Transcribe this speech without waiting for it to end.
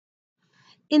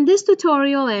In this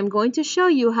tutorial, I am going to show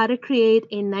you how to create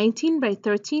a 19 by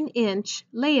 13 inch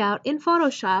layout in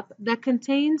Photoshop that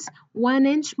contains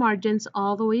 1-inch margins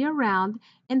all the way around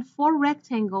and 4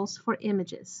 rectangles for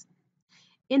images.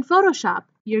 In Photoshop,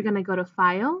 you're going to go to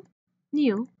File,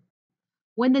 New.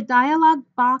 When the dialog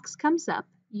box comes up,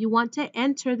 you want to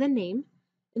enter the name,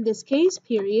 in this case,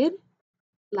 period,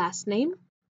 last name,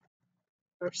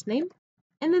 first name,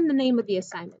 and then the name of the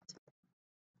assignment.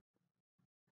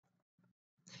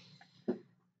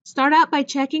 Start out by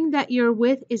checking that your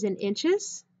width is in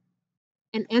inches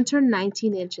and enter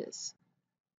 19 inches.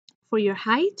 For your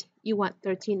height, you want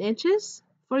 13 inches.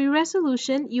 For your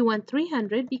resolution, you want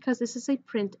 300 because this is a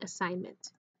print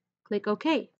assignment. Click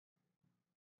OK.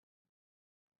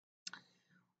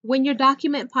 When your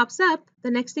document pops up,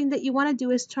 the next thing that you want to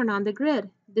do is turn on the grid.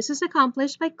 This is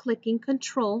accomplished by clicking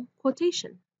Control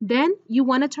Quotation. Then you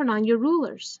want to turn on your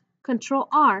rulers. Control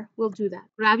R will do that.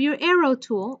 Grab your arrow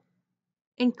tool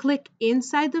and click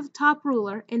inside the top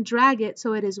ruler and drag it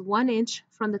so it is 1 inch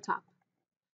from the top.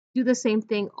 Do the same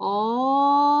thing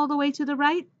all the way to the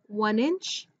right, 1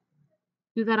 inch.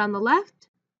 Do that on the left,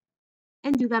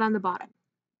 and do that on the bottom.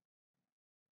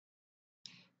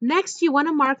 Next, you want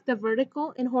to mark the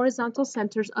vertical and horizontal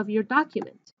centers of your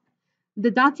document.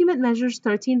 The document measures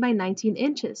 13 by 19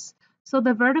 inches, so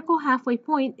the vertical halfway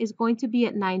point is going to be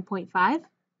at 9.5,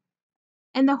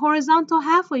 and the horizontal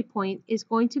halfway point is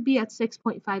going to be at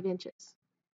 6.5 inches.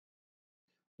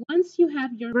 Once you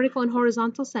have your vertical and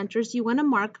horizontal centers, you want to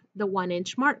mark the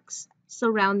 1-inch marks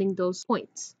surrounding those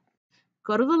points.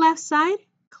 Go to the left side,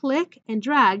 click and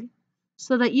drag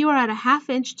so that you are at a 1/2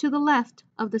 inch to the left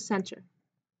of the center.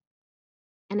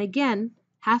 And again,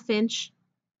 1/2 inch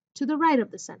to the right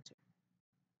of the center.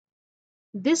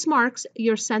 This marks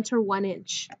your center 1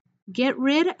 inch. Get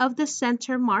rid of the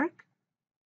center mark,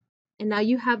 and now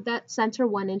you have that center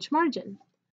 1-inch margin.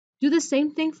 Do the same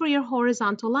thing for your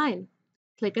horizontal line.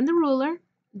 Click on the ruler,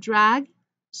 drag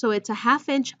so it's a 1/2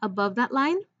 inch above that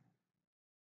line,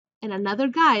 and another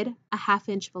guide a 1/2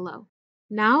 inch below.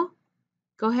 Now,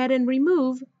 go ahead and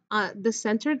remove the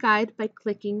center guide by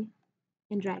clicking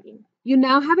and dragging. You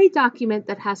now have a document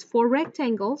that has 4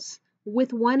 rectangles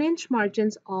with 1-inch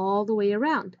margins all the way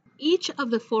around. Each of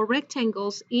the 4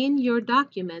 rectangles in your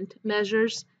document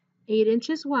measures 8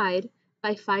 inches wide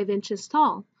by 5 inches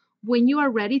tall. When you are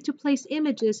ready to place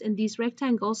images in these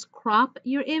rectangles, crop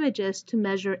your images to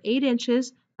measure 8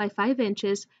 inches by 5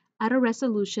 inches at a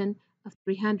resolution of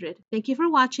 300. Thank you for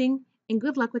watching and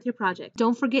good luck with your project.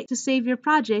 Don't forget to save your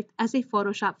project as a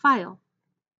Photoshop file.